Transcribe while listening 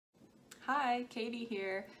Hi, Katie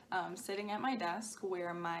here, sitting at my desk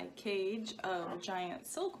where my cage of giant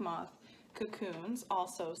silk moth cocoons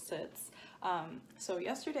also sits. So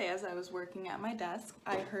yesterday as I was working at my desk,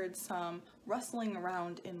 I heard some rustling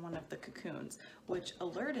around in one of the cocoons, which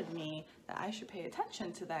alerted me that I should pay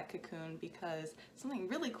attention to that cocoon because something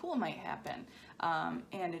really cool might happen.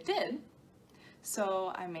 And it did.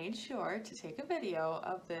 So I made sure to take a video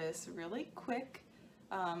of this really quick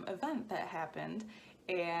event that happened,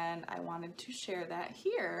 and I wanted to share that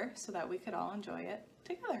here so that we could all enjoy it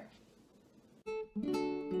together.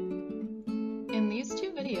 In these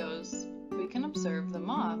two videos, we can observe the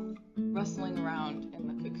moth rustling around in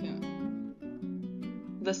the cocoon.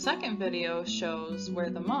 The second video shows where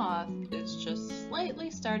the moth is just slightly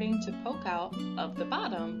starting to poke out of the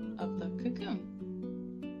bottom of the cocoon.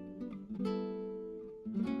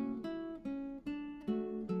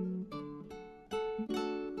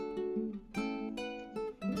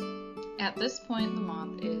 At this point, the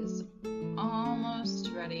moth is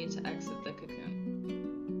almost ready to exit the cocoon.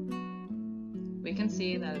 We can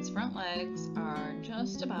see that its front legs are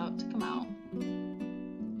just about to come out,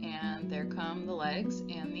 and there come the legs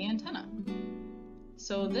and the antenna.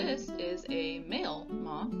 So this is a male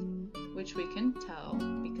moth, which we can tell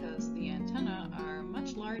because the antenna are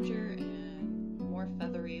much larger and more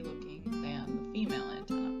feathery looking than the female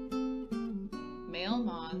antenna. Male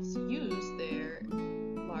moths use their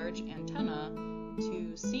large antenna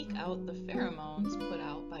to seek out the pheromones put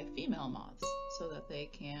out by female moths so that they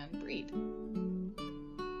can breed.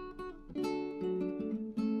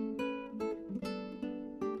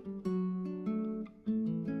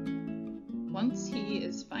 Once he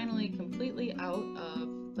is finally completely out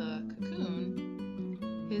of the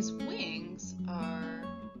cocoon, his wings are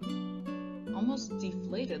almost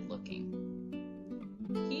deflated looking.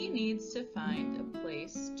 He needs to find a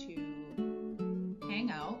place to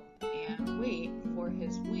hang out and wait for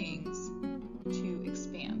his wings to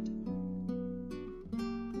expand.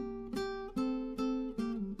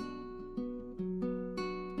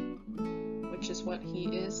 Which is what he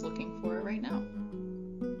is looking for right now.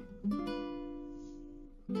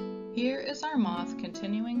 Here is our moth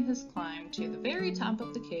continuing his climb to the very top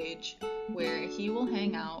of the cage, where he will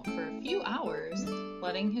hang out for a few hours,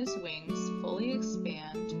 letting his wings fully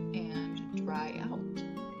expand and dry out.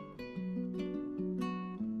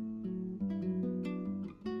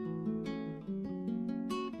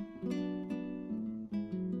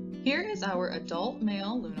 Here is our adult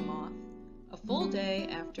male Luna moth, a full day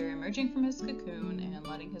after emerging from his cocoon and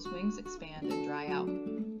letting his wings expand and dry out.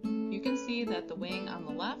 You can see that the wing on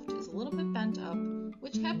the left is a little bit bent up,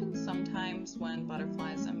 which happens sometimes when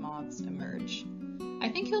butterflies and moths emerge. I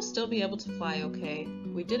think he'll still be able to fly okay.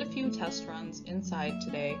 We did a few test runs inside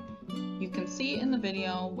today. You can see in the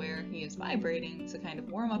video where he is vibrating to kind of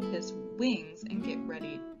warm up his wings and get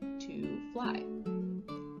ready to fly.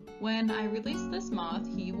 When I release this moth,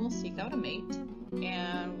 he will seek out a mate,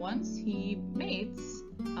 and once he mates,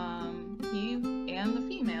 he and the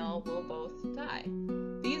female will both die.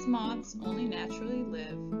 These moths only naturally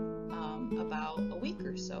live about a week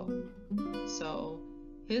or so. So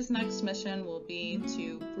his next mission will be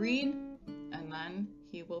to breed, and then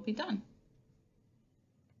he will be done.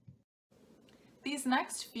 These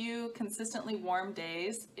next few consistently warm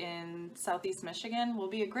days in southeast Michigan will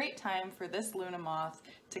be a great time for this Luna moth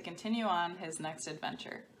to continue on his next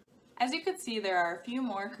adventure. As you can see, there are a few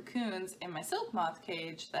more cocoons in my silk moth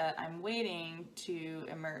cage that I'm waiting to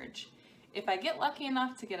emerge. If I get lucky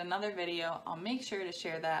enough to get another video, I'll make sure to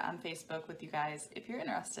share that on Facebook with you guys if you're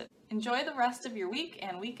interested. Enjoy the rest of your week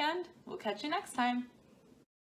and weekend. We'll catch you next time.